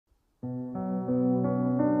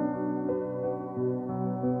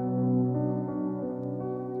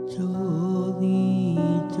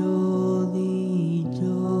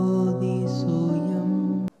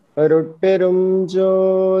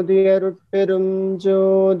Arutperumjothi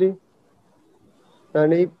Arutperumjothi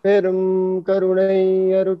Thaniperum Karunai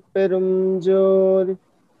Arutperumjothi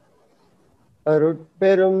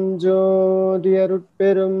Arutperumjothi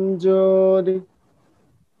Arutperumjothi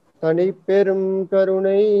Thaniperum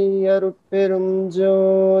Karunai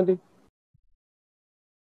Arutperumjothi.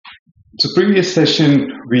 So previous session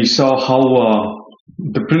we saw how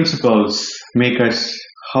the principles make us,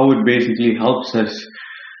 how it basically helps us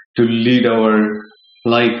to lead our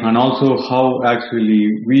life, and also how actually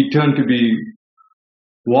we turn to be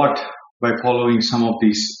what by following some of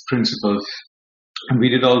these principles. And we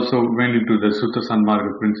did also went into the Suttha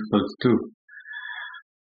Sanmarga principles too.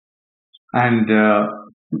 And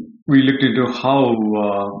we looked into how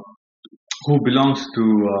who belongs to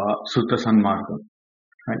Suttha Sanmarga,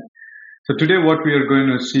 right? So today what we are going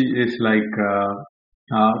to see is like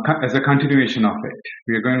as a continuation of it.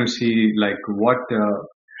 We are going to see like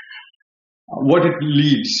what it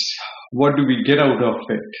leads, what do we get out of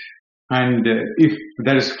it, and if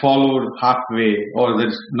that is followed halfway or that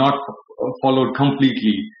is not followed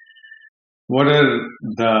completely, what are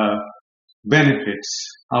the benefits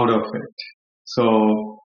out of it.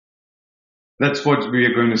 So that's what we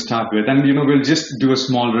are going to start with, and we'll just do a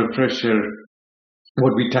small refresher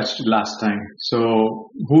what we touched last time. So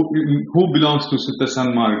who belongs to Suttha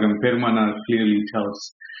Sanmargam? Perumal clearly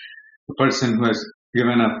tells the person who has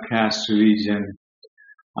given up caste, religion,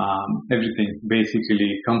 everything,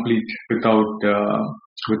 basically complete without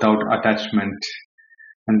attachment,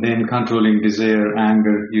 and then controlling desire,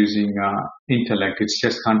 anger using intellect. It's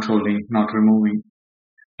just controlling, not removing,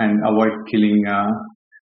 and avoid killing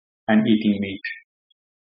and eating meat.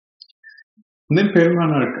 And then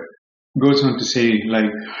Perumal goes on to say,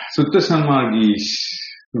 like, Suttha Sanmargis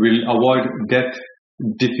will avoid death,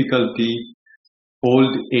 difficulty,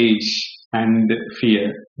 old age, and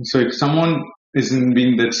fear. So if someone is in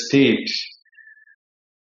being that state,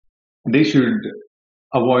 they should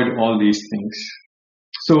avoid all these things.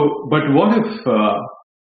 So, but what if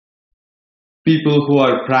people who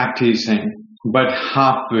are practicing but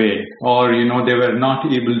halfway, or they were not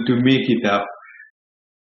able to make it up?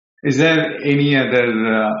 Is there any other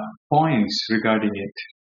points regarding it?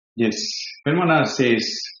 Yes. Perumal says,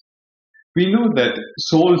 we know that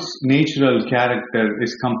soul's natural character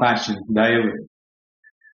is compassion, dayava.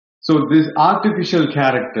 So these artificial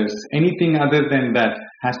characters, anything other than that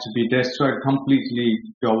has to be destroyed completely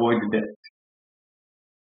to avoid death.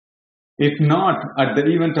 If not, at the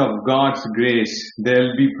event of God's grace,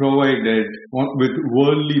 they'll be provided with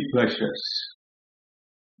worldly pleasures,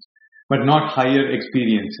 but not higher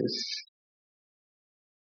experiences.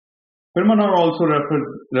 Perumal also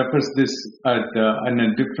refers this in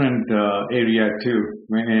a different area too,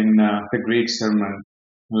 in the great sermon,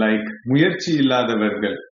 like Muyarchi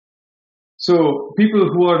illadavargal. So people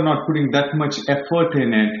who are not putting that much effort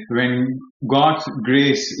in it, when God's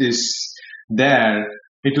grace is there,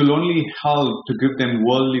 it will only help to give them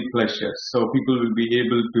worldly pleasures. So people will be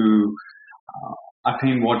able to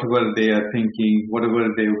attain whatever they are thinking,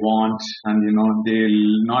 whatever they want, and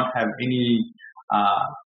they'll not have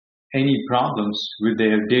any problems with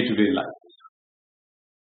their day-to-day life.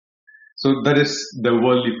 So that is the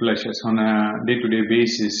worldly pleasures on a day-to-day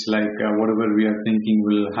basis, like whatever we are thinking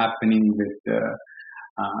will happening with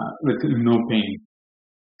no pain.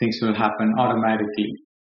 Things will happen automatically.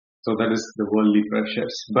 So that is the worldly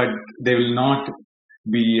pleasures. But they will not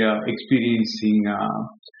be experiencing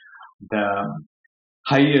the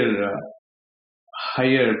higher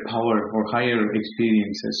power or higher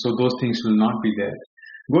experiences. So those things will not be there.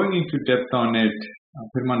 Going into depth on it,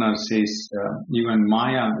 Perumal says even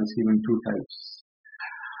Maya is even two types.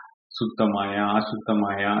 Suttha Maya, Asutta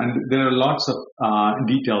Maya, and there are lots of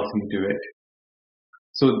details into it.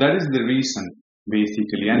 So that is the reason,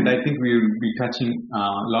 basically. And I think we will be touching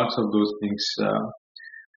lots of those things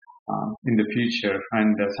in the future,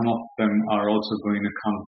 and some of them are also going to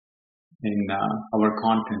come in our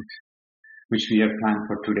content, which we have planned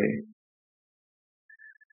for today.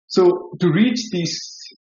 So to reach these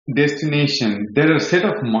destination, there are a set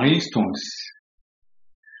of milestones.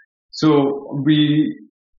 So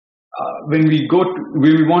when we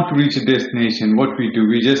want to reach a destination, what we do,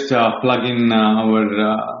 we just plug in our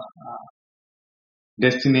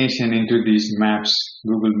destination into these maps,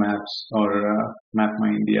 Google Maps or Map My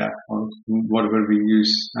India or whatever we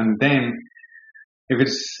use, and then if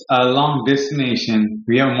it's a long destination,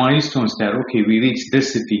 we have milestones there. Okay, we reach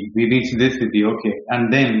this city, okay,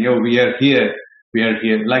 and then we are here,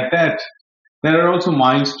 like that. There are also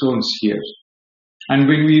milestones here, and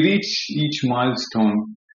when we reach each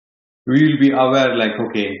milestone, we will be aware, like,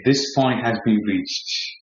 okay, this point has been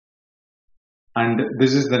reached. and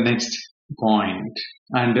this is the next point.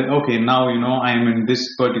 And okay, now I am in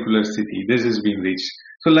this particular city. This has been reached.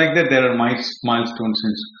 So like that, there are milestones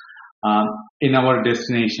in our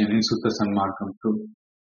destination in Suttha Sanmargam too.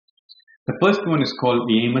 The first one is called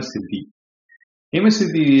Yema Siddhi. Yema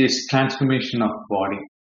Siddhi is transformation of body.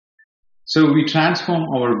 So we transform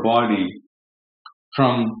our body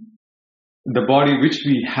from the body which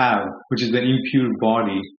we have, which is the impure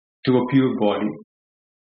body, to a pure body,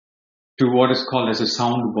 to what is called as a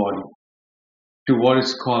sound body, to what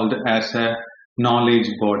is called as a knowledge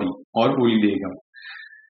body or Ulidegam.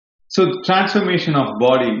 So the transformation of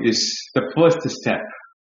body is the first step,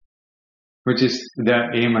 which is the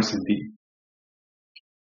Yema Siddhi.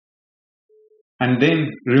 And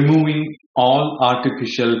then removing all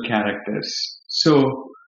artificial characters. So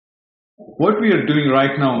what we are doing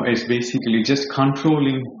right now is basically just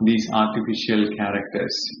controlling these artificial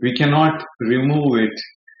characters. We cannot remove it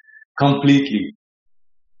completely.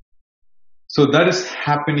 So that is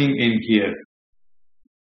happening in here.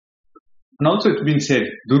 And also it's been said,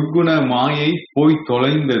 Durguna Mayai poi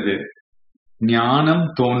tolaindadu, Jnanam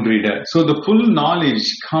tondrida. So the full knowledge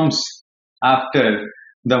comes after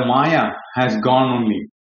the Maya has gone only.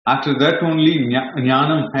 After that only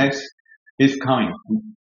Jnanam is coming.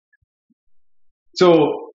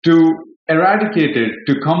 So to eradicate it,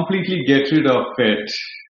 to completely get rid of it,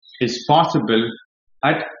 is possible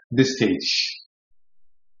at this stage.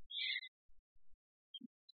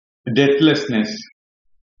 Deathlessness.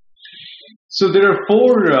 So there are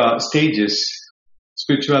four stages.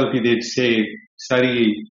 Spirituality, they'd say,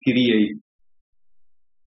 Sariyai, Kiriyai,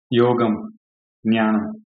 Yogam,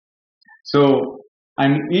 Jnanam. So,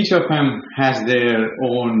 and each of them has their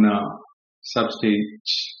own substages,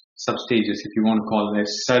 if you want to call it.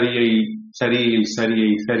 Sariyai,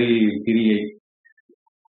 Kiriyai.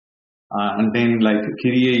 And then like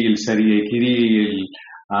Kiriyai, Sariyai, Kiriyai,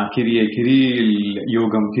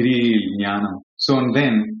 Yogam, Kiriyai, Jnanam. So, and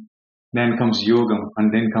then comes Yogam,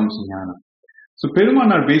 and then comes Jnanam. So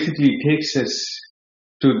Perumal basically takes us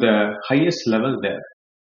to the highest level there,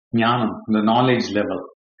 Jnanam, the knowledge level.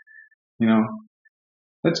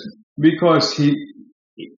 That's because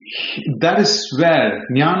that is where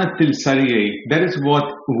Jnanatil Sariyai, that is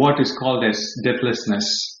what is called as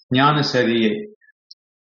deathlessness, Jnana Sariyai.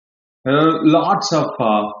 There are lots of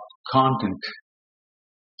content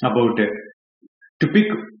about it. To pick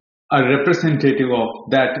a representative of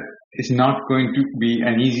that is not going to be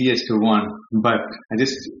an easiest one, but I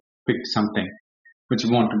just picked something which I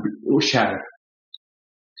want to share.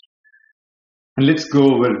 And let's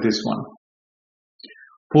go over this one.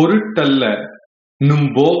 Poruttalla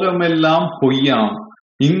num bogamellam poyyam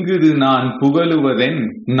ingudu naan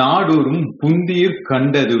pugaluvaden naadorum pundir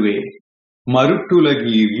kandaduve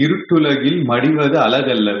maruttulagil iruttulagil madivadu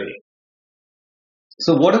alagallave.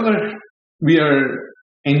 So whatever we are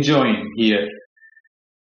enjoying here,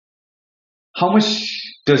 how much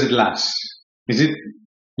does it last? Is it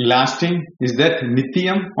lasting? Is that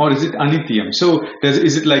Nityam or is it Anityam? So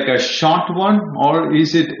is it like a short one or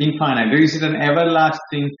is it infinite? Or is it an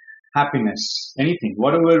everlasting happiness? Anything,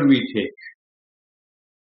 whatever we take.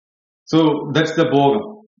 So that's the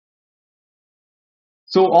Bhogam.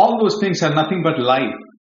 So all those things are nothing but life.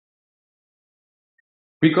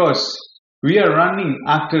 Because we are running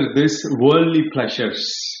after this worldly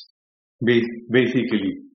pleasures,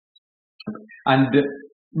 basically. And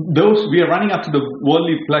we are running after the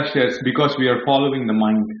worldly pleasures because we are following the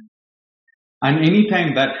mind. And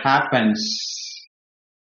anytime that happens,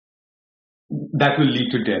 that will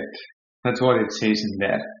lead to death. That's what it says in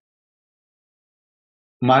there.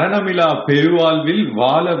 Maranamila Peruvalvil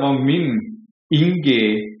Valavammin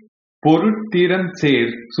Inge Poruttiran Ser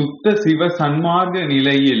Suttha Siva Sanmarga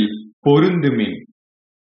Nilayil Porundumin.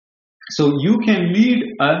 So you can lead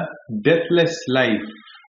a deathless life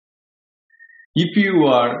if you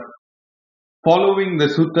are following the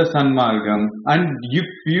Suttha Sanmargam, and if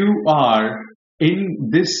you are in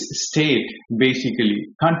this state, basically,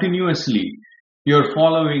 continuously, you are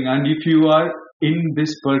following, and if you are in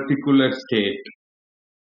this particular state.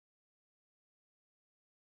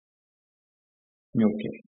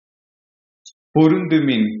 Okay.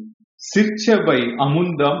 Porundumin, Sirchabai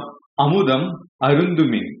Amudam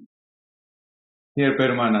Arundumin. Here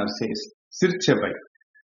Perumal says, Sirchabai.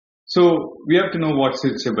 So we have to know what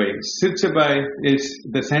Sirchabai is. Sirchabai is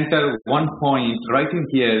the center, one point right in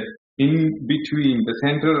here, in between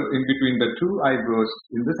the two eyebrows,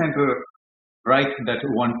 in the center, right that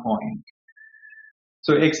one point.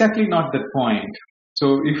 So exactly not that point.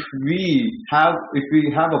 So if we have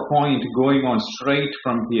a point going on straight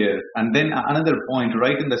from here, and then another point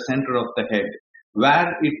right in the center of the head,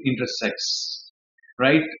 where it intersects,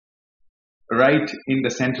 right in the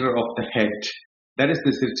center of the head. That is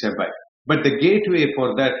the Sirchabai. But the gateway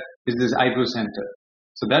for that is this eyebrow center.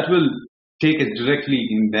 So that will take us directly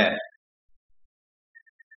in there.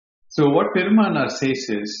 So what Perumal says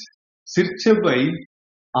is, Sirchabai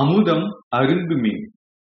Amudam Arundumin.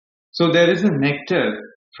 So there is a nectar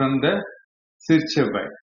from the Sirchabai.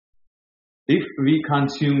 If we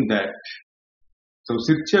consume that, so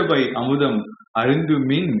Sirchabai Amudam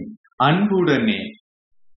Arundumin Anbudane.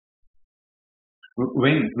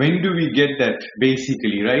 When do we get that?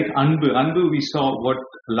 Basically, right? Anbu we saw what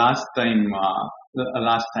last time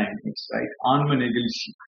is, right?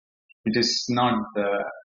 Anmanegilshi. It is not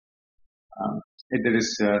there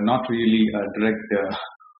is not really a direct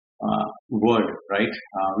word, right?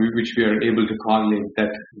 Which we are able to correlate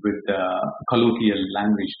that with the colloquial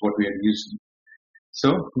language, what we are using.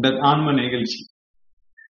 So that Anmanegilshi.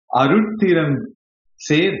 Aruthiram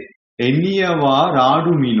say Enniyava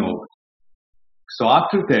Radumino. So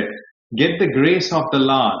after that, get the grace of the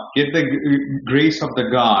Lord, get the grace of the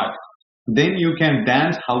God, then you can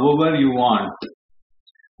dance however you want.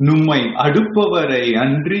 Nummai adupavarai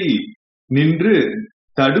andri nindru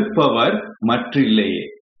tadupavar matrillaye.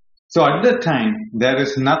 So at that time, there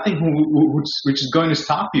is nothing which is going to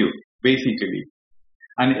stop you, basically.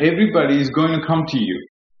 And everybody is going to come to you.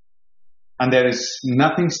 And there is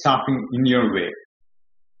nothing stopping in your way.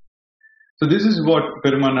 So this is what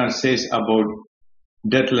Perumal says about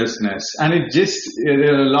deathlessness, and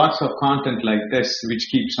there are lots of content like this which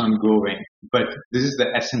keeps on going, but this is the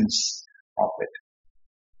essence of it.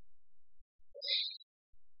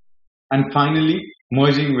 And finally,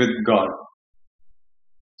 merging with God.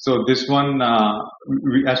 So this one,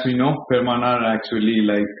 as we know, Perumal actually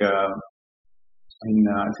in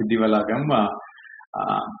Siddhivalagam,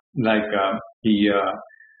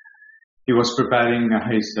 he was preparing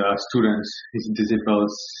his students, his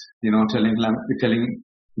disciples, telling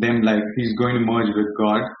them like he's going to merge with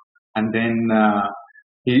God. And then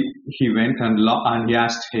he went and he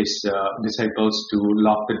asked his disciples to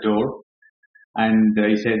lock the door. And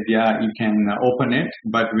he said, yeah, you can open it,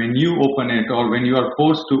 but when you open it or when you are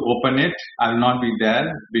forced to open it, I will not be there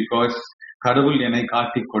because Kadavul Yenai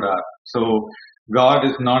Kartik Kodar. So God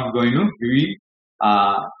is not going to reveal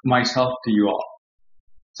myself to you all.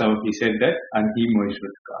 So he said that and he merged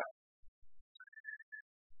with God.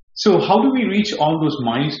 So how do we reach all those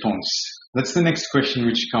milestones? That's the next question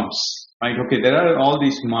which comes. Right? Okay, there are all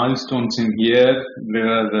these milestones in here. There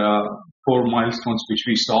are 4 milestones which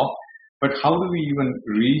we saw. But how do we even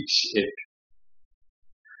reach it?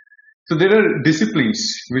 So there are disciplines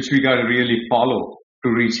which we got to really follow to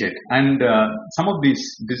reach it. And some of these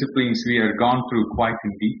disciplines we have gone through quite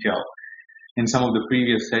in detail in some of the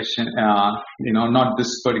previous session, not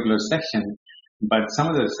this particular session, but some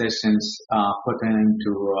of the sessions pertain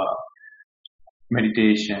to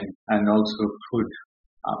meditation and also food.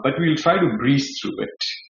 But we'll try to breeze through it.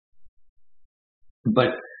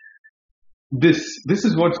 But this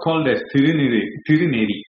is what's called as Thiruneri.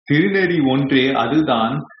 Thiruneri ஒன்றே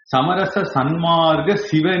அதுதான் Samarasa Sanmarga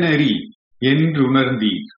Sivaneri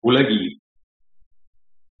என்றுணர்ந்தி உலகி.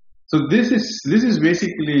 So this is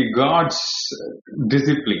basically God's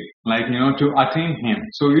discipline, to attain Him.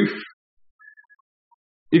 So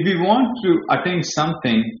if we want to attain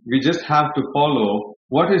something, we just have to follow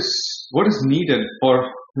what is needed for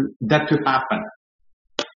that to happen,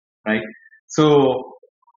 right? So,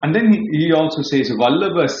 and then he also says,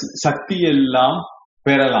 Vallava Sathiyallam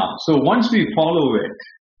Peralam. So once we follow it,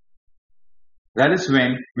 that is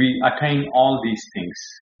when we attain all these things,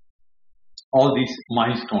 all these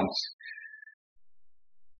milestones.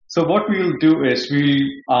 So what we'll do is we'll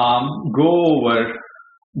go over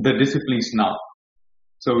the disciplines now.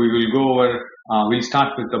 So we will go over, we'll start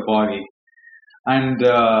with the body. And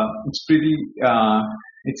it's pretty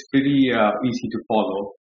easy to follow.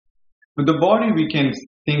 With the body, we can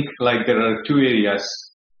think like there are 2 areas,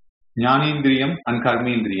 Jnanendriyam and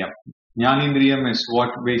Karmendriyam. Jnanendriyam is what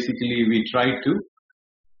basically we try to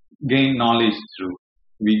gain knowledge through.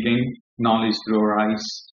 We gain knowledge through our eyes,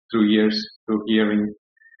 through ears, through hearing,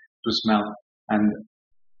 through smell, and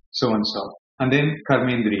so and so. And then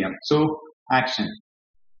Karmendriyam. So, action.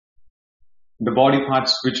 The body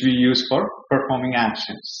parts which we use for performing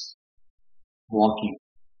actions. Walking,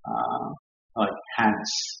 like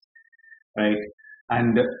hands, right?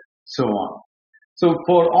 And so on. So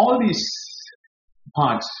for all these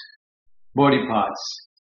parts, body parts,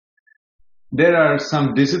 there are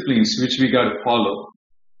some disciplines which we got to follow.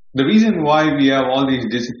 The reason why we have all these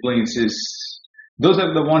disciplines is those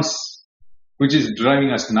are the ones which is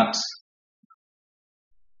driving us nuts.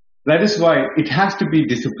 That is why it has to be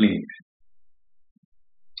disciplined.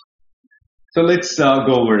 So let's go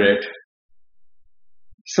over it.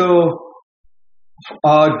 So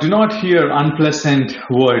do not hear unpleasant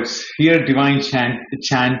words. Hear divine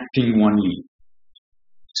chanting only.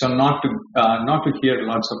 So not to hear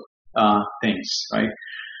lots of things, right?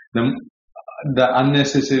 The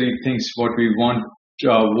unnecessary things what we want,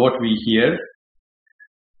 what we hear,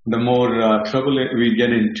 the more trouble we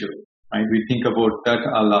get into, right? We think about that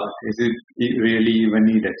a lot. Is it really even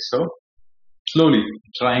needed? So slowly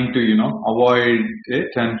trying to avoid it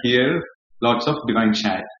and hear lots of divine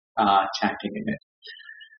chanting in it.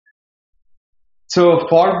 So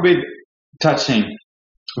forbid touching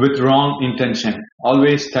with wrong intention.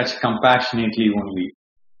 Always touch compassionately only.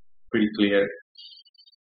 Pretty clear.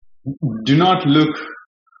 Do not look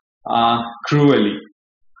cruelly.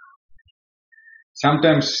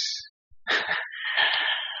 Sometimes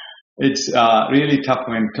it's really tough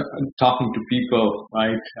when talking to people,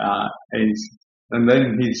 right? And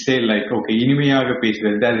then he say like, okay, inimiyaga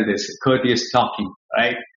pesudal, that it is courteous talking,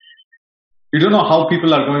 right? You don't know how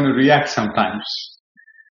people are going to react sometimes.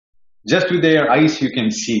 Just with their eyes, you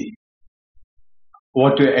can see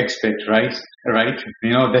what to expect, right?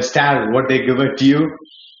 The stare, what they give it to you,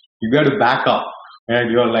 you got to back up.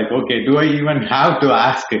 And you're like, okay, do I even have to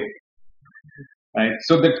ask it? Right?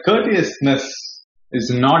 So that courteousness is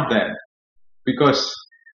not there because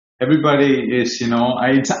everybody is,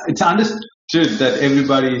 it's understood that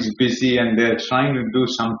everybody is busy and they're trying to do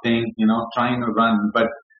something, trying to run, but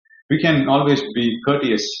we can always be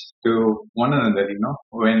courteous to one another,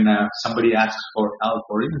 when somebody asks for help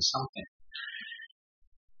or even something.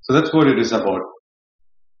 So that's what it is about.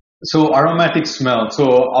 So aromatic smell.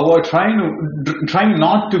 So our trying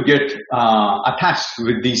not to get attached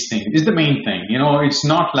with these things is the main thing. It's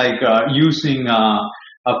not like using a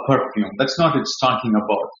perfume. That's not what it's talking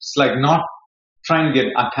about. It's like not trying to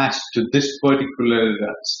get attached to this particular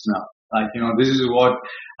smell. Like, this is what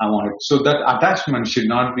I wanted. So that attachment should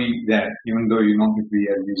not be there, even though, if we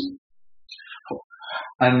are using.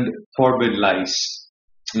 And forbid lies,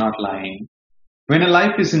 not lying. When a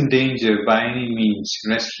life is in danger, by any means,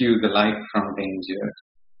 rescue the life from danger.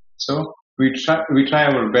 So we try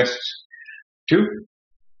our best to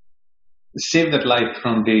save that life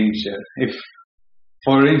from danger. If,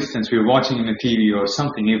 for instance, we're watching in a TV or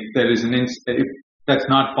something, if there is if that's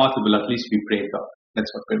not possible, at least we pray God. That's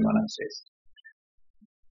what Perumal says.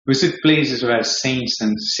 Visit places where saints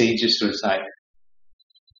and sages reside.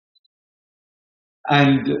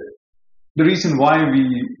 And the reason why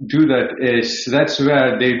we do that is that's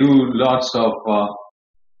where they do lots of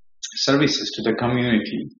services to the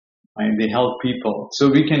community. Right? They help people. So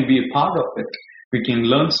we can be a part of it. We can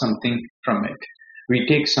learn something from it. We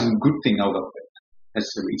take some good thing out of it.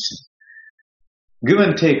 That's the reason. Give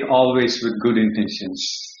and take always with good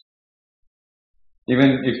intentions.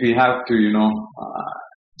 Even if we have to,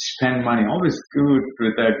 spend money, always good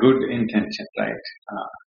with a good intention, right?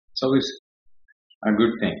 It's always a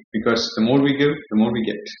good thing because the more we give, the more we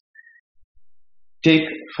get. Take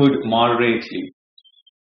food moderately.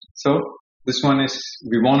 So this one is,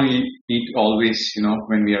 we want to eat always,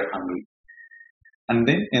 when we are hungry. And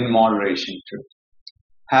then in moderation too.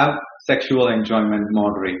 Have sexual enjoyment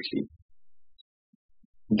moderately.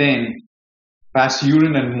 Then pass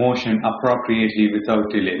urine and motion appropriately without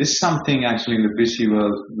delay. This is something actually in the busy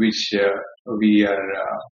world which we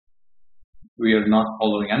are not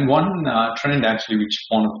following. And one trend actually which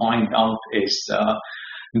I want to point out is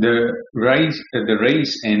the rise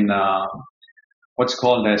in what's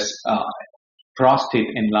called as prostate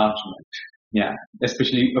enlargement. Yeah,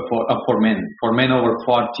 especially for men over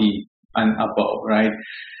 40 and above, right?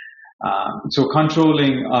 So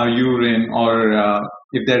controlling urine or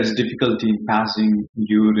if there is difficulty in passing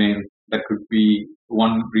urine, that could be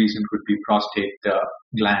one reason could be prostate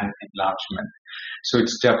gland enlargement. So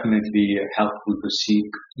it's definitely helpful to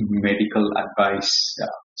seek medical advice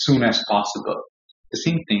soon as possible. The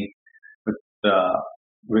same thing with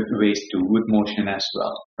waste too, with motion as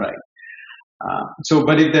well, right?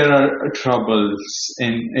 But if there are troubles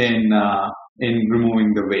in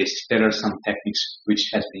removing the waste, there are some techniques which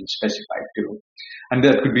has been specified too. And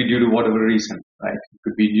that could be due to whatever reason, right? It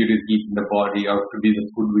could be due to heat in the body or it could be the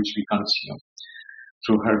food which we consume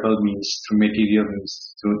through herbal means, through material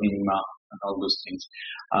means, through enema and all those things,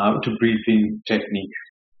 to breathing technique.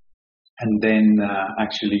 And then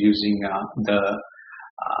actually using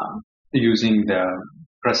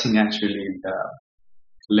pressing actually the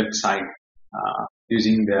left side,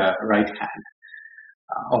 using the right hand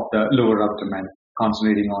of the lower abdomen,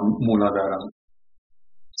 concentrating on Mooladharam.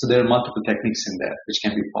 So there are multiple techniques in there which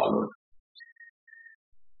can be followed.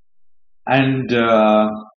 And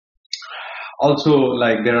also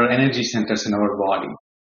like there are energy centers in our body.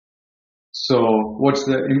 So what's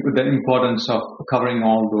the importance of covering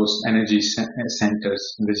all those energy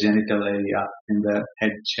centers in the genital area, in the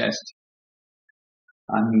head, chest,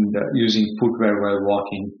 and using footwear while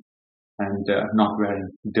walking, and not wearing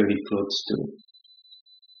dirty clothes too.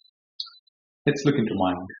 Let's look into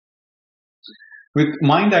mind. With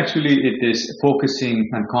mind, actually, it is focusing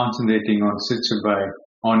and concentrating on Sitsubai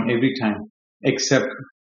on every time, except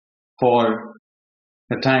for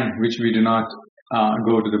the time which we do not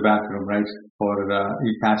go to the bathroom, right? For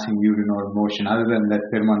passing urine or motion. Other than that,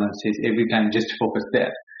 Perumal says every time just focus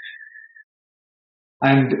there.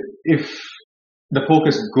 And if the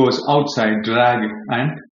focus goes outside, drag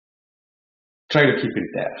and try to keep it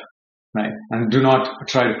there, right? And do not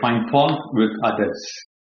try to find fault with others.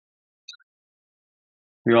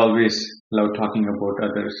 We always love talking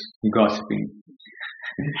about others, gossiping.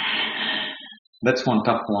 That's one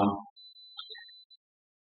tough one.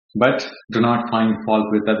 But do not find fault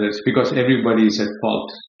with others, because everybody is at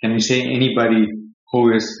fault. Can we say anybody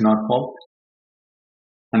who is not fault?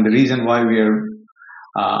 And the reason why we are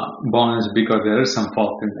born is because there is some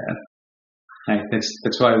fault in there. Right?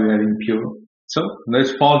 That's why we are impure. So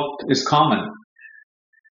this fault is common.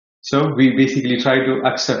 So we basically try to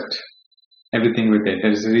accept everything with it.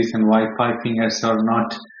 There is a reason why 5 fingers are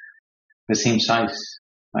not the same size.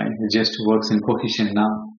 Right? It just works in cohesion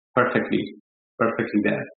now, perfectly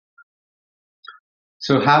there.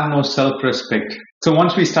 So have no self-respect. So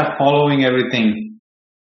once we start following everything,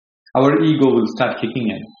 our ego will start kicking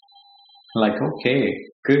in. Like, okay,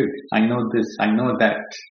 good, I know this, I know that.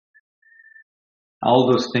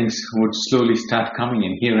 All those things would slowly start coming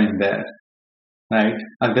in here and there, right?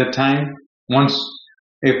 At that time, once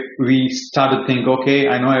if we start to think, okay,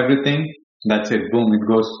 I know everything, that's it, boom, it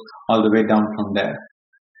goes all the way down from there.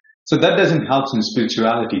 So that doesn't help in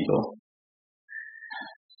spirituality though.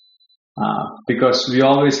 Because we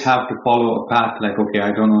always have to follow a path like, okay,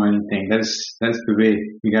 I don't know anything. That's the way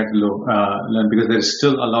we got to learn, because there's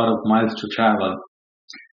still a lot of miles to travel.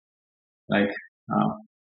 Like, I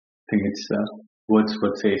think it's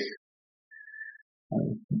Wordsworth says,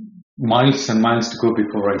 miles and miles to go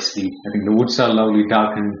before I sleep. I think the woods are lovely,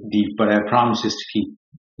 dark and deep, but I promise just to keep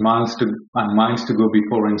miles to go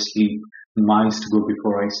before I sleep, miles to go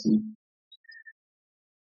before I sleep.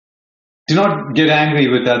 Do not get angry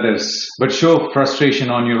with others, but show frustration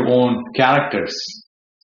on your own characters.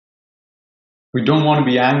 We don't want to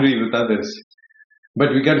be angry with others,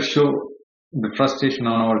 but we got to show the frustration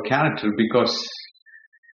on our character, because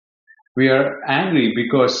we are angry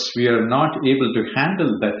because we are not able to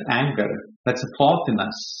handle that anger. That's a fault in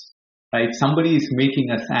us, right? Somebody is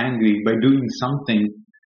making us angry by doing something.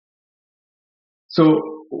 So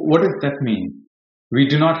what does that mean? We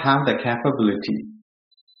do not have the capability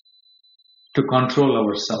to control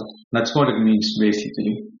ourselves. That's what it means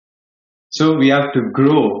basically. So we have to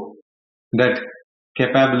grow that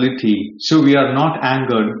capability, so we are not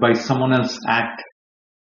angered by someone else's act.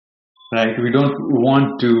 Right? We don't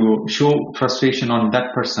want to show frustration on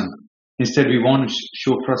that person. Instead, we want to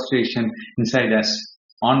show frustration inside us,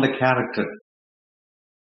 on the character.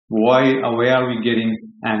 Why are we getting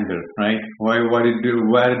anger? Right? Where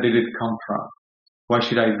did it come from? Why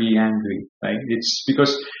should I be angry? Right? It's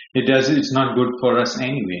because it's not good for us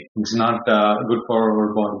anyway. It's not good for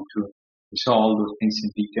our body too. We saw all those things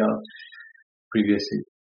in detail previously.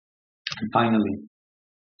 And finally,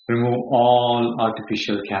 remove all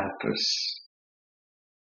artificial characters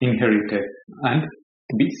inherited and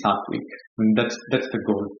be sattvic. And that's the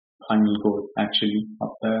goal, final goal actually of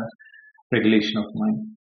the regulation of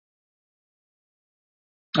mind.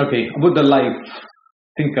 Okay, about the life.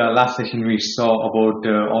 I think last session we saw about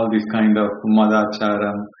all these kind of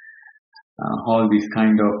madachara, all these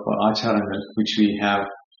kind of acharangal which we have,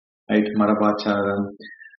 right? Marabachara.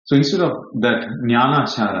 So instead of that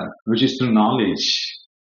jnanachara, which is through knowledge,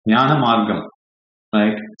 jnana margam,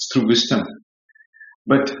 right? It's through wisdom.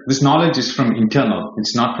 But this knowledge is from internal,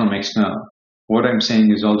 it's not from external. What I'm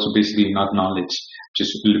saying is also basically not knowledge,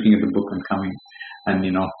 just looking at the book and coming and,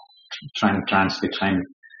 trying to translate, trying to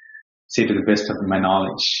say to the best of my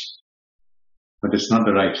knowledge. But it's not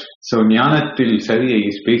the right. So jnana till Sathiya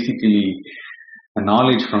is basically a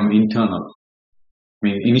knowledge from internal. I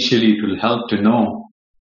mean, initially it will help to know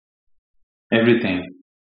everything,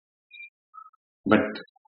 but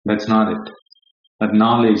that's not it. That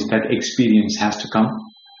knowledge, that experience has to come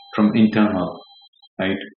from internal,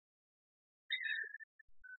 right?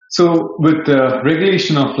 So with the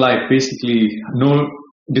regulation of life, basically no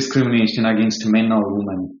discrimination against men or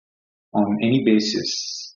women on any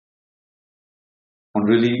basis, on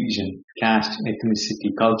religion, caste,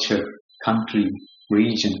 ethnicity, culture, country,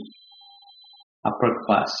 region, upper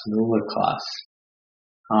class, lower class,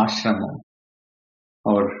 ashramam,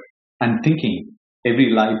 and thinking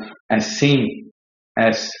every life as same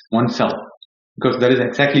as oneself, because that is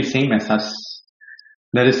exactly same as us.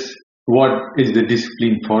 That is what is the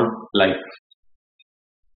discipline for life.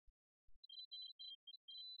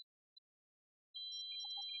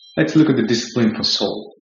 Let's look at the discipline for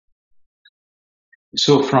soul.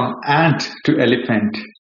 So from ant to elephant,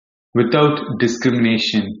 without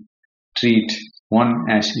discrimination, treat one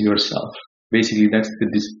as yourself. Basically, that's the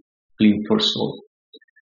discipline for soul.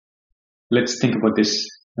 Let's think about this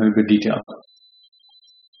in a little bit detail.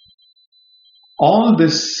 All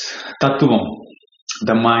this tattvam,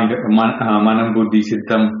 the mind, manam, buddhi,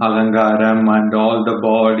 siddham, alangaram, and all the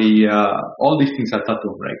body, all these things are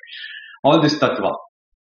tattvam, right? All this tattva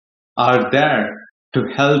are there to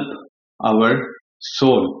help our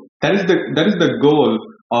soul. That is the goal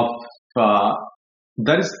of,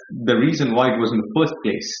 that is the reason why it was in the first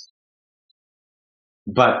place.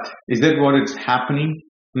 But is that what is happening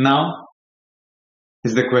now?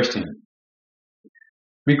 Is the question.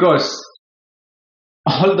 Because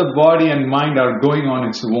all the body and mind are going on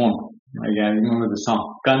its own. Again, remember the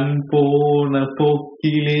song. Kan pona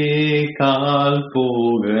pokkile kal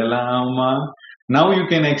pogalama. Now you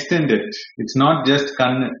can extend it. It's not just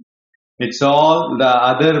kan. It's all the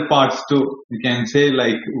other parts too. You can say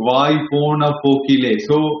like vai pona pokkile.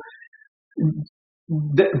 So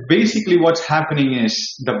basically what's happening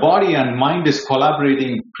is the body and mind is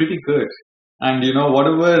collaborating pretty good. And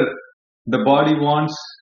whatever the body wants,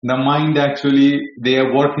 the mind actually, they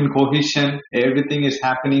work in cohesion. Everything is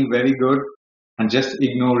happening very good, and just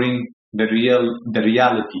ignoring the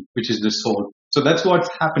reality, which is the soul. So that's what's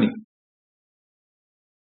happening.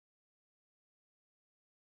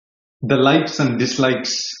 The likes and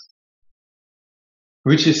dislikes,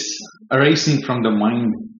 which is arising from the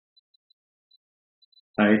mind,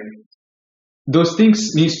 right? Those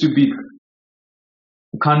things needs to be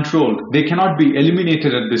controlled. They cannot be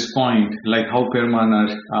eliminated at this point, like how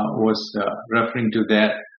Perumal was referring to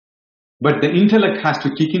there. But the intellect has to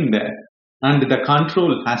kick in there, and the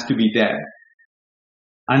control has to be there.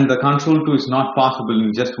 And the control too is not possible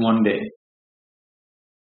in just one day.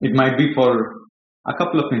 It might be for a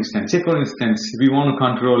couple of instances. Say for instance, we want to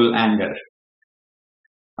control anger.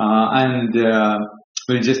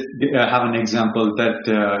 We'll just have an example that,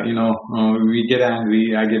 we get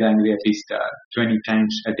angry, I get angry at least 20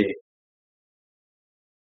 times a day.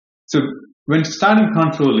 So when starting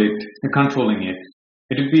controlling it,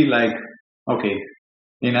 it will be like, okay,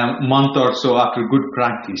 in a month or so after good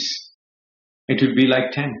practice, it will be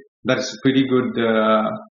like 10. That's a pretty good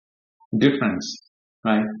difference,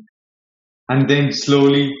 right? And then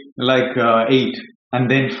slowly like 8, and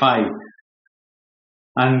then 5.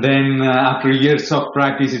 And then after years of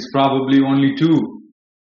practice, it's probably only 2,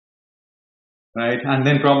 right? And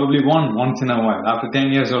then probably 1 once in a while after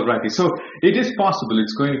 10 years of practice. So it is possible.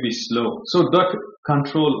 It's going to be slow. So that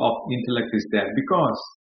control of intellect is there, because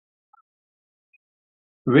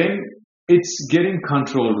when it's getting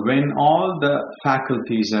controlled, when all the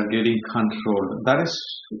faculties are getting controlled, that is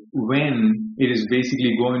when it is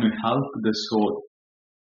basically going to help the soul.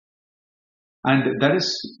 And that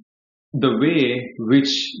is the way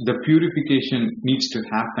which the purification needs to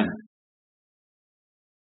happen.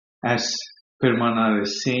 As Perumal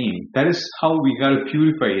is saying, that is how we got to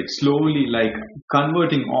purify it slowly, like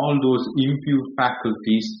converting all those impure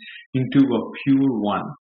faculties into a pure one.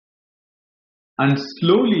 And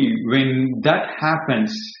slowly, when that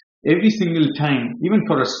happens, every single time, even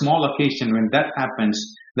for a small occasion, when that happens,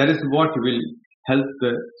 that is what will help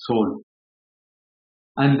the soul.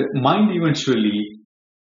 And mind eventually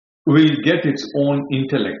will get its own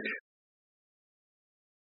intellect,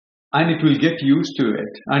 and it will get used to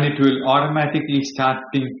it, and it will automatically start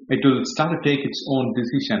to take its own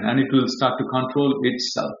decision, and it will start to control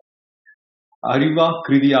itself. Ariva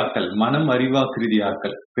Kridiyakal, Manam Ariva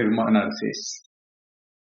Kridiyakal, Perumal says.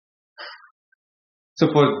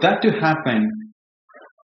 So for that to happen,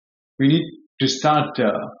 we need to start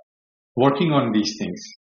working on these things,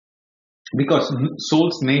 because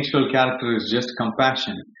soul's natural character is just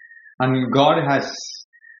compassion. And God has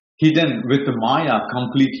hidden with Maya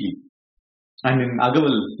completely. And in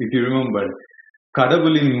Agaval, if you remember,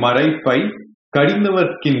 Kadavulin Maraipai, Kadinavar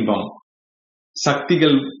Kinbam,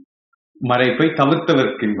 Saktigal Maraipai,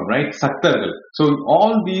 Tavartavar Kinbam, right? Saktargal. So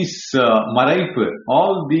all these Maraipu,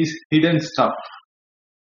 all these hidden stuff,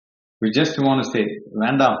 we just want to say,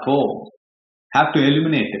 Vanda Po, have to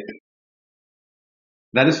eliminate it.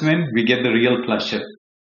 That is when we get the real pleasure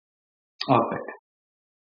of it.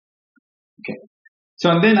 Okay. So,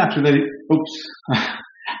 and then after that, oops.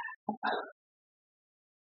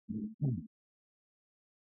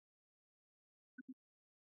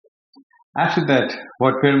 After that,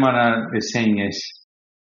 what Perumal is saying is,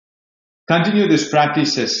 continue these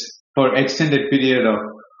practices for extended period of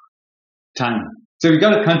time. So we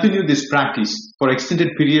got to continue this practice for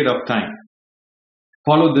extended period of time.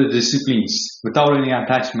 Follow the disciplines without any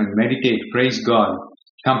attachment. Meditate, praise God,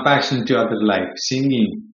 compassion to other life,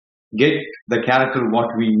 singing. Get the character what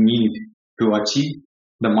we need to achieve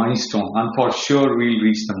the milestone. And for sure we'll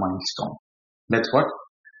reach the milestone. That's what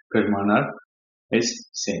Perumal is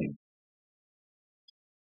saying.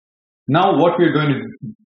 Now what we're going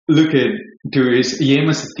to look at is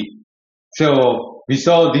Yemasati. So we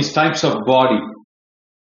saw these types of body.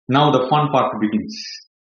 Now the fun part begins.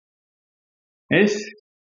 Is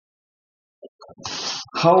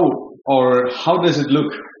how does it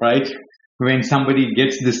look, right? When somebody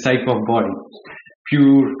gets this type of body,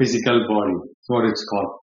 pure physical body, that's what it's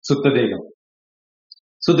called, Suttha Dega.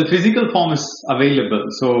 So the physical form is available.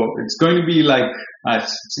 So it's going to be like us.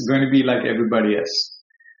 It's going to be like everybody else.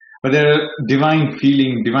 But there are divine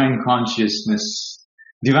feeling, divine consciousness,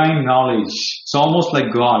 divine knowledge. It's almost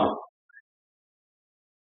like God.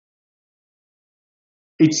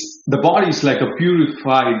 The body is like a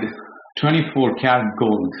purified 24 karat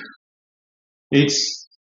gold. It's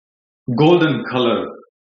golden color.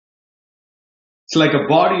 It's like a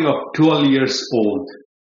body of 12 years old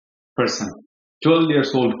person. 12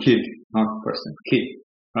 years old kid, not person, kid,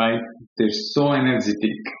 right? They're so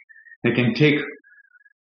energetic. They can take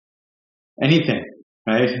anything,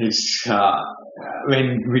 right? It's,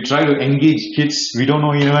 when we try to engage kids, we don't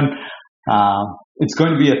know even, it's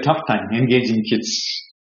going to be a tough time engaging kids.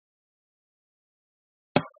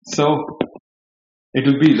 So,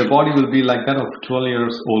 the body will be like that of 12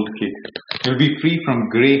 years old kid. It will be free from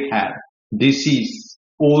gray hair, disease,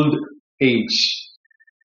 old age.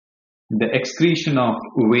 The excretion of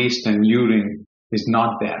waste and urine is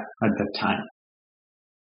not there at that time.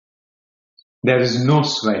 There is no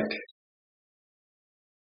sweat.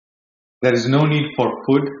 There is no need for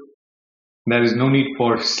food. There is no need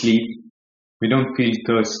for sleep. We don't feel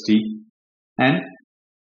thirsty. And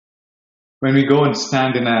when we go and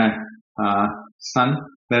stand in a sun,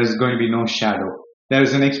 there is going to be no shadow. There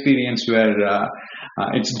is an experience where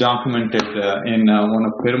it's documented in one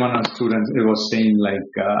of Perumal's students. It was saying like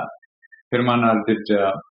Perumal did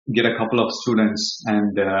get a couple of students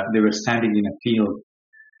and they were standing in a field.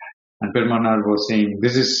 And Perumal was saying,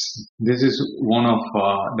 this is one of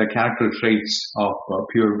the character traits of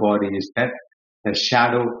pure body is that the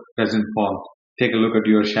shadow doesn't fall. Take a look at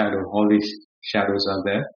your shadow. All these shadows are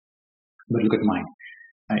there. But look at mine.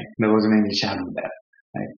 Right? There wasn't any shadow there.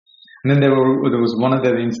 Right? And then there was one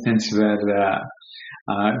other instance where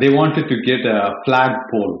they wanted to get a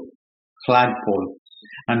flagpole.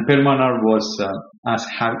 And Perumal was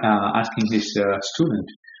asking his student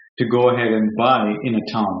to go ahead and buy in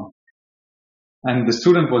a town. And the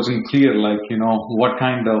student wasn't clear, like, what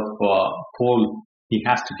kind of pole he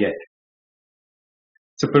has to get.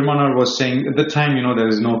 So Perumal was saying, at the time, there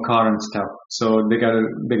is no car and stuff. So they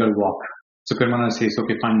gotta walk. So Perumal says,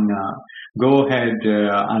 okay, fine, go ahead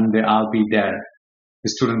and I'll be there. The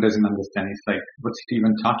student doesn't understand. He's like, what's he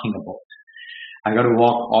even talking about? I gotta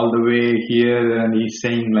walk all the way here, and he's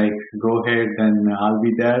saying like, go ahead and I'll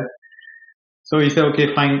be there. So he said,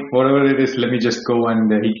 okay, fine, whatever it is, let me just go,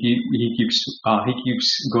 and he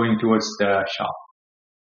keeps going towards the shop.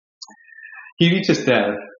 He reaches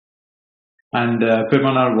there, and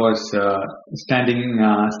Perumal was standing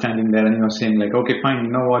there, and he was saying like, okay, fine,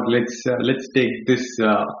 you know what? Let's take this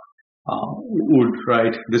wood,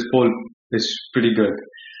 right? This pole is pretty good.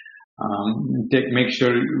 Make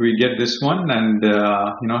sure we get this one, and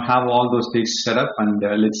have all those things set up, and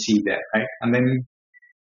let's see there, right? And then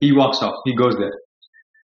he walks off. He goes there,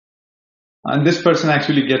 and this person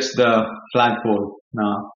actually gets the flagpole,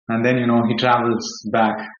 and then he travels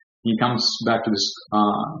back. He comes back to this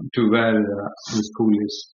to where the school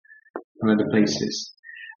is, where the place is,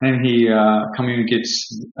 and he communicates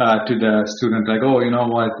to the student like, oh, you know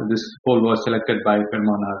what? This pole was selected by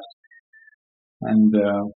Perumal, and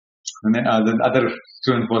then the other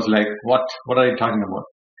student was like, what are you talking about?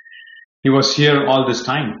 He was here all this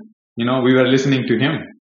time. We were listening to him,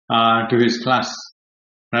 to his class,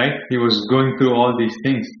 right? He was going through all these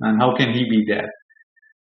things, and how can he be there,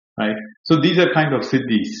 right? So these are kind of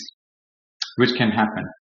siddhis which can happen.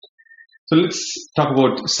 So let's talk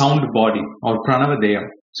about sound body or pranavadeyam.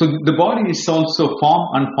 So the body is also form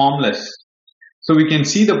and formless. So we can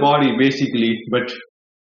see the body basically, but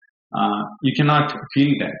you cannot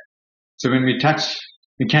feel that. So when we touch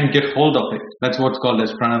You can't get hold of it. That's what's called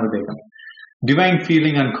as pranavadekam. Divine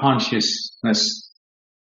feeling and consciousness,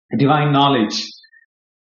 divine knowledge,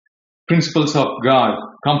 principles of God,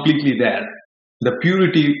 completely there. The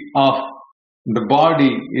purity of the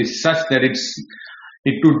body is such that it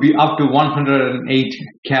would be up to 108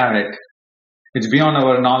 carat. It's beyond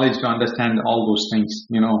our knowledge to understand all those things.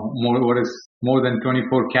 What is more than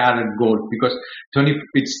 24 karat gold? Because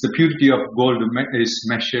it's the purity of gold is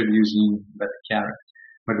measured using that carat.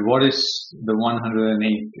 But what is the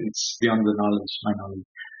 108? It's beyond my knowledge.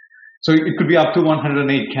 So it could be up to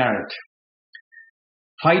 108 carat.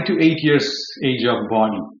 5 to 8 years age of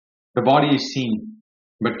body. The body is seen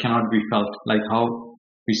but cannot be felt, like how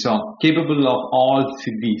we saw. Capable of all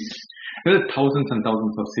siddhis. There are thousands and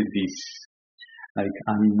thousands of siddhis, like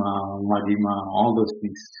anima, madhima, all those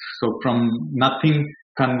things. So from nothing,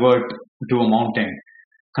 convert to a mountain.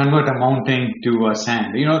 Convert a mountain to a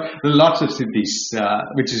sand. There are lots of siddhis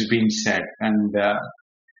which is being said, and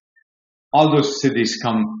all those siddhis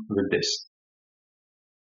come with this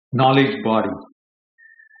knowledge body.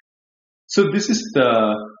 So this is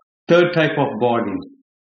the third type of body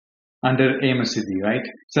under Amasiddhi, right?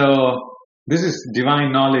 So this is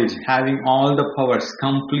divine knowledge, having all the powers,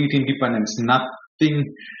 complete independence,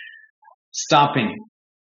 nothing stopping,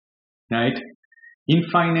 right?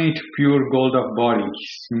 Infinite pure gold of body.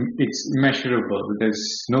 It's immeasurable.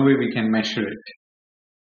 There's no way we can measure it.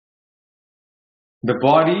 The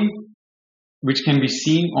body, which can be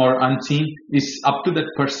seen or unseen, is up to that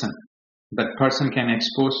person. That person can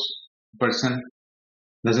expose, person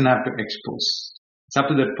doesn't have to expose. It's up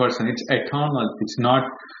to that person. It's eternal. It's not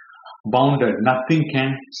bounded. Nothing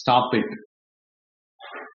can stop it.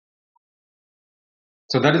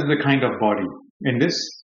 So that is the kind of body in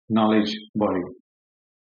this knowledge body.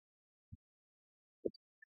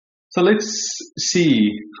 So let's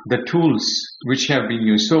see the tools which have been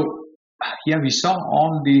used. So yeah, we saw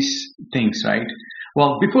all these things, right?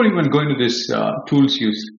 Well, before even going to this tools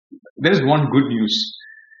used, there is one good news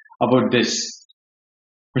about this,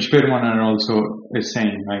 which Perumal also is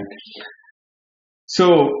saying, right?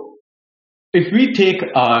 So if we take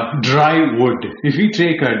a dry wood,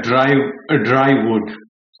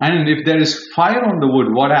 and if there is fire on the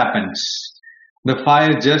wood, what happens? The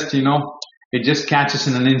fire just, it just catches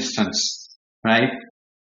in an instant, right?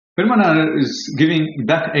 Perumal is giving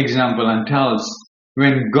that example and tells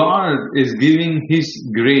when God is giving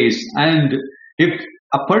His grace, and if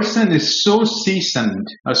a person is so seasoned,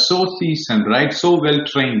 right, so well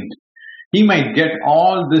trained, he might get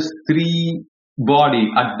all this three body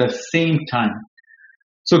at the same time.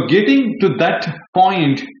 So getting to that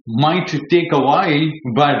point might take a while,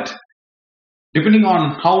 but depending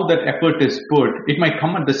on how that effort is put, it might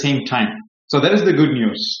come at the same time. So that is the good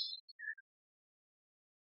news.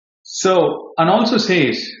 So, and also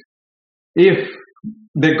says, if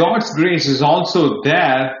the God's grace is also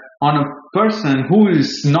there on a person who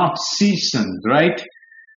is not seasoned, right?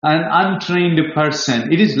 An untrained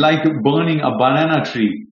person, it is like burning a banana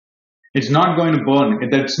tree. It's not going to burn.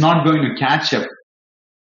 That's not going to catch up.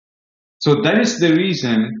 So that is the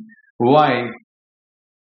reason why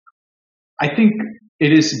I think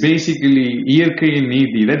it is basically Iyarkai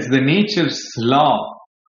Needhi. That's the nature's law,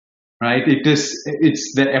 right?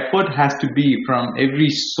 It's the effort has to be from every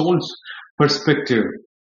soul's perspective.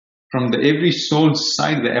 From every soul's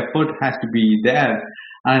side, the effort has to be there.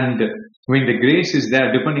 And when the grace is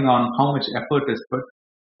there, depending on how much effort is put,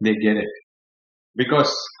 they get it.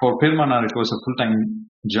 Because for Perumal, it was a full-time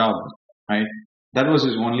job, right? That was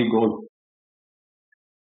his only goal.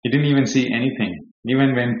 He didn't even see anything.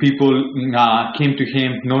 Even when people came to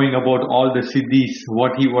him knowing about all the siddhis,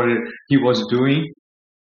 what he was doing,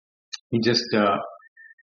 he just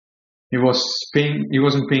he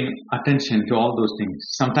wasn't paying attention to all those things.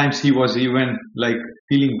 Sometimes he was even like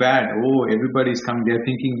feeling bad. Oh, everybody's coming. They're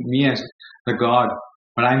thinking me as the God,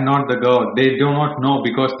 but I'm not the God. They do not know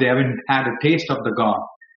because they haven't had a taste of the God.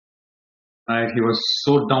 Right? He was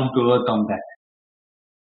so down to earth on that.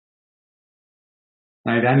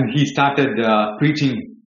 Right? And he started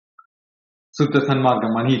preaching Suttha Sanmarga,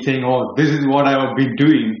 and he's saying, oh, this is what I have been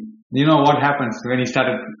doing. You know what happens when he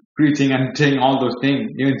started preaching and saying all those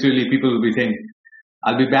things? Eventually people will be saying,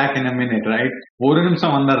 I'll be back in a minute, right?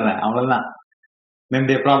 Then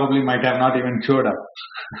they probably might have not even showed up.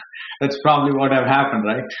 That's probably what have happened,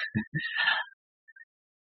 right?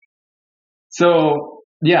 So,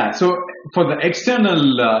 yeah, so for the external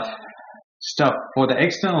stuff,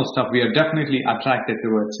 we are definitely attracted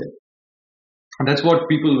towards it. And that's what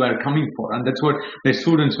people were coming for, and that's what the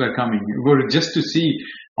students were coming. We were just to see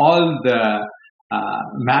all the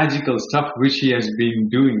magical stuff which he has been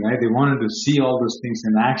doing, right? They wanted to see all those things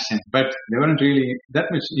in action, but they weren't really that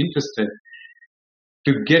much interested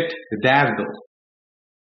to get there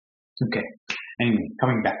though. Okay. Anyway,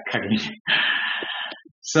 coming back again.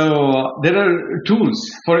 So there are tools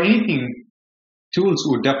for anything. Tools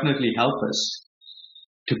would definitely help us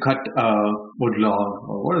to cut a wood log,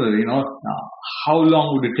 or whatever, how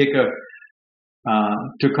long would it take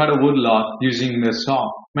to cut a wood log using the saw?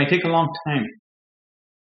 It might take a long time.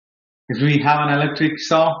 If we have an electric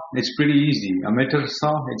saw, it's pretty easy. A metal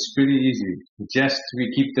saw, it's pretty easy. Just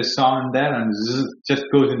we keep the saw in there and just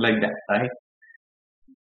goes in like that, right?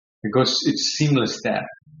 Because it's seamless there.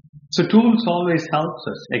 So tools always helps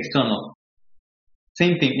us, external.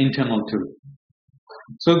 Same thing, internal too.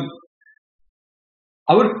 So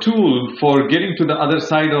our tool for getting to the other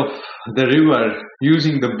side of the river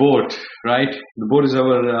using the boat, right? The boat is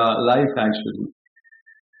our life actually.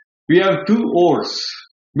 We have 2 oars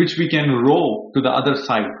which we can row to the other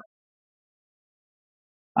side.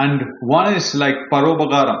 And one is like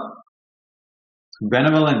Parobagaram,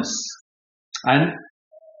 benevolence, and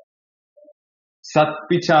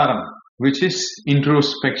Satvicharam, which is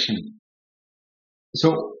introspection.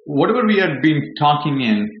 So whatever we had been talking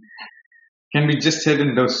in can be just said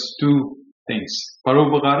in those 2 things.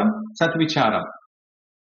 Parobagaram, Satvicharam.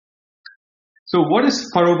 So what is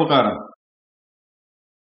Parobagaram?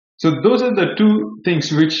 So those are the 2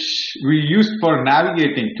 things which we use for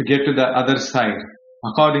navigating to get to the other side.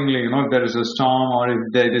 Accordingly, if there is a storm or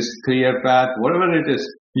if there is clear path, whatever it is,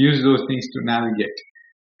 use those things to navigate.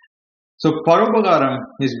 So Parobagaram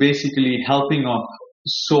is basically helping of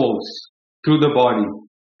souls through the body.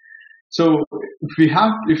 So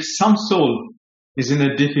if some soul is in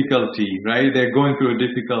a difficulty, right? They're going through a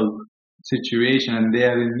difficult situation and they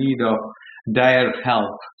are in need of dire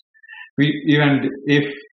help. Even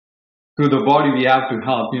if through the body we have to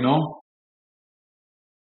help,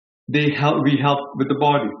 we help with the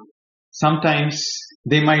body. Sometimes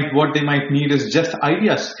what they might need is just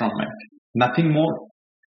ideas from it, nothing more.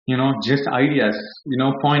 Just ideas,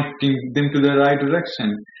 pointing them to the right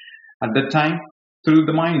direction. At that time, through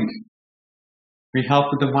the mind, we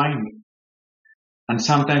help with the mind. And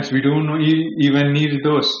sometimes we don't even need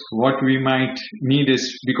those. What we might need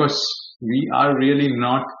is because we are really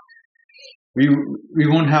not, we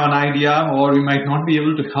won't have an idea, or we might not be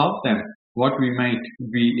able to help them. What we might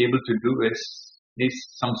be able to do is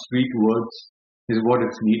some sweet words is what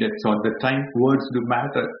is needed. So at the time, words do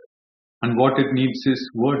matter. And what it needs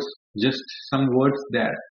is words, just some words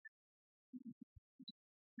there.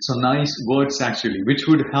 So nice words actually, which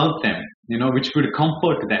would help them, which would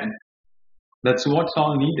comfort them. That's what's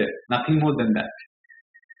all needed, nothing more than that.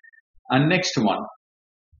 And next one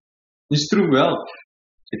is through wealth.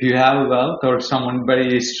 If you have wealth or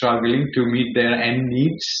somebody is struggling to meet their end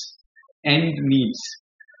needs,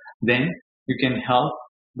 then you can help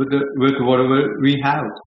with whatever we have.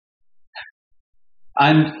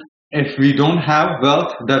 And if we don't have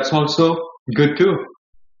wealth, that's also good too.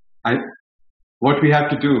 What we have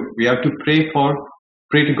to do, we have to pray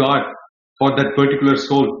to God for that particular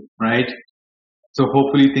soul, right? So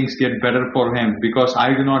hopefully things get better for him, because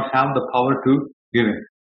I do not have the power to give him.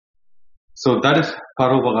 So that is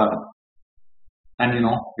Parobagaram. And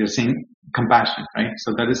we're saying compassion, right?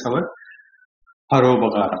 So that is our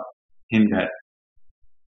Parobagaram in that.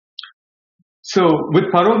 So with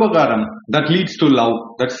Parobagaram, that leads to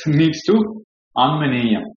love. That leads to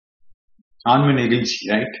Anmaneyam. Anmanerichi,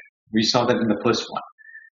 right? We saw that in the first one.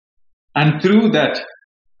 And through that,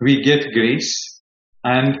 we get grace.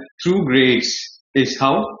 And through grace is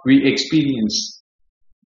how we experience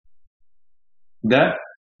the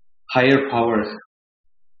higher power,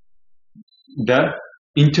 the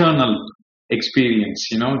internal experience.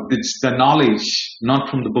 It's the knowledge, not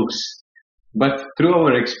from the books, but through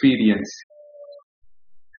our experience.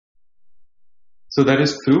 So that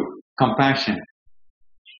is through compassion.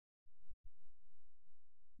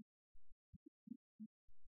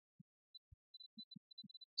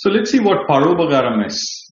 So let's see what Parobagaram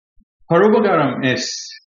is. Parobagaram is,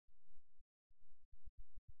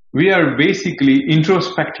 we are basically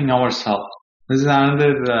introspecting ourselves. This is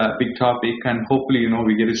another big topic, and hopefully,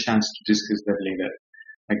 we get a chance to discuss that later,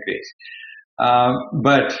 like this.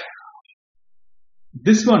 But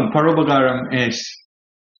this one, Parobagaram, is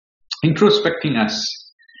introspecting us.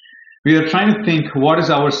 We are trying to think, what is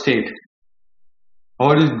our state?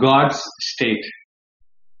 What is God's state?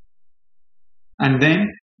 And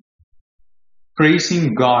then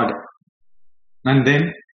praising God. And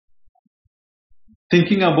then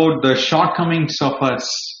thinking about the shortcomings of us,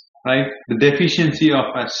 right? The deficiency of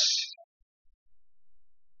us.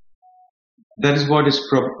 That is what is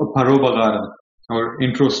parobagaram, or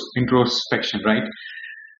introspection, right?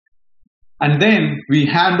 And then we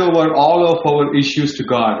hand over all of our issues to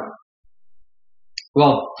God.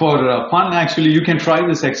 Well, for fun, actually, you can try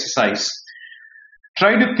this exercise.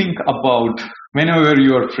 Try to think about, whenever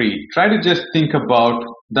you are free, try to just think about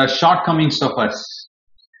the shortcomings of us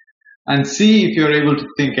and see if you're able to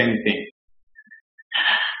think anything.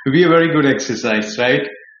 It will be a very good exercise, right?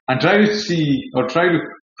 And try to see, or try to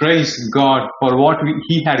praise God for what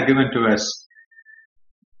He had given to us.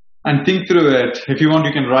 And think through it. If you want,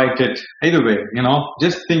 you can write it. Either way,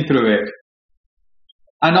 just think through it.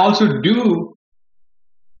 And also do,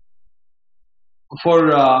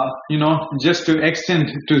 for, just to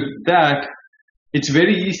extend to that, it's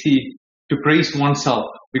very easy to praise oneself,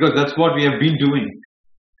 because that's what we have been doing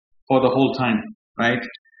for the whole time, right?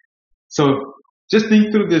 So just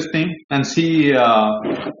think through this thing and see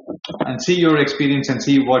your experience and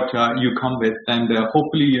see what you come with, and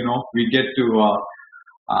hopefully we get to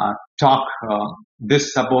talk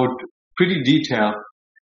this about pretty detail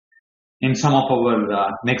in some of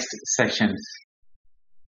our next sessions.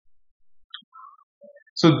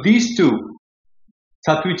 So these two,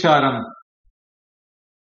 Satvicharam,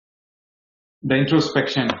 the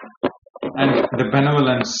introspection, and the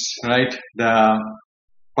benevolence, right? The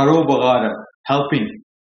parobagara, helping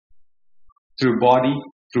through body,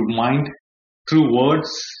 through mind, through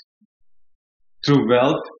words, through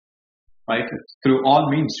wealth, right? Through all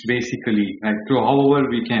means, basically, right? Through however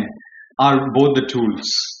we can, are both the tools.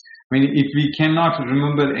 I mean, if we cannot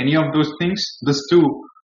remember any of those things, this too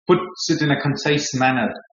puts it in a concise manner,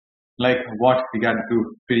 like what we got to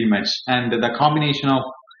do, pretty much. And the combination of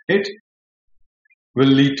it will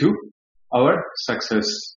lead to our success.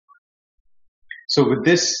 So with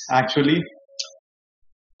this, actually,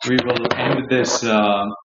 we will end this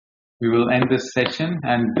session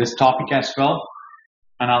and this topic as well.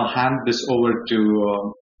 And I'll hand this over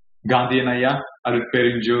to Gandhiyanaya,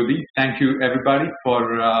 Arutperumjothi. Thank you, everybody,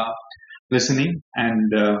 for listening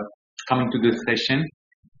and coming to this session.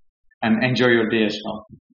 And enjoy your day as well.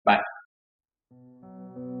 Bye.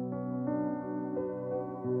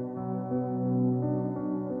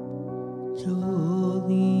 True.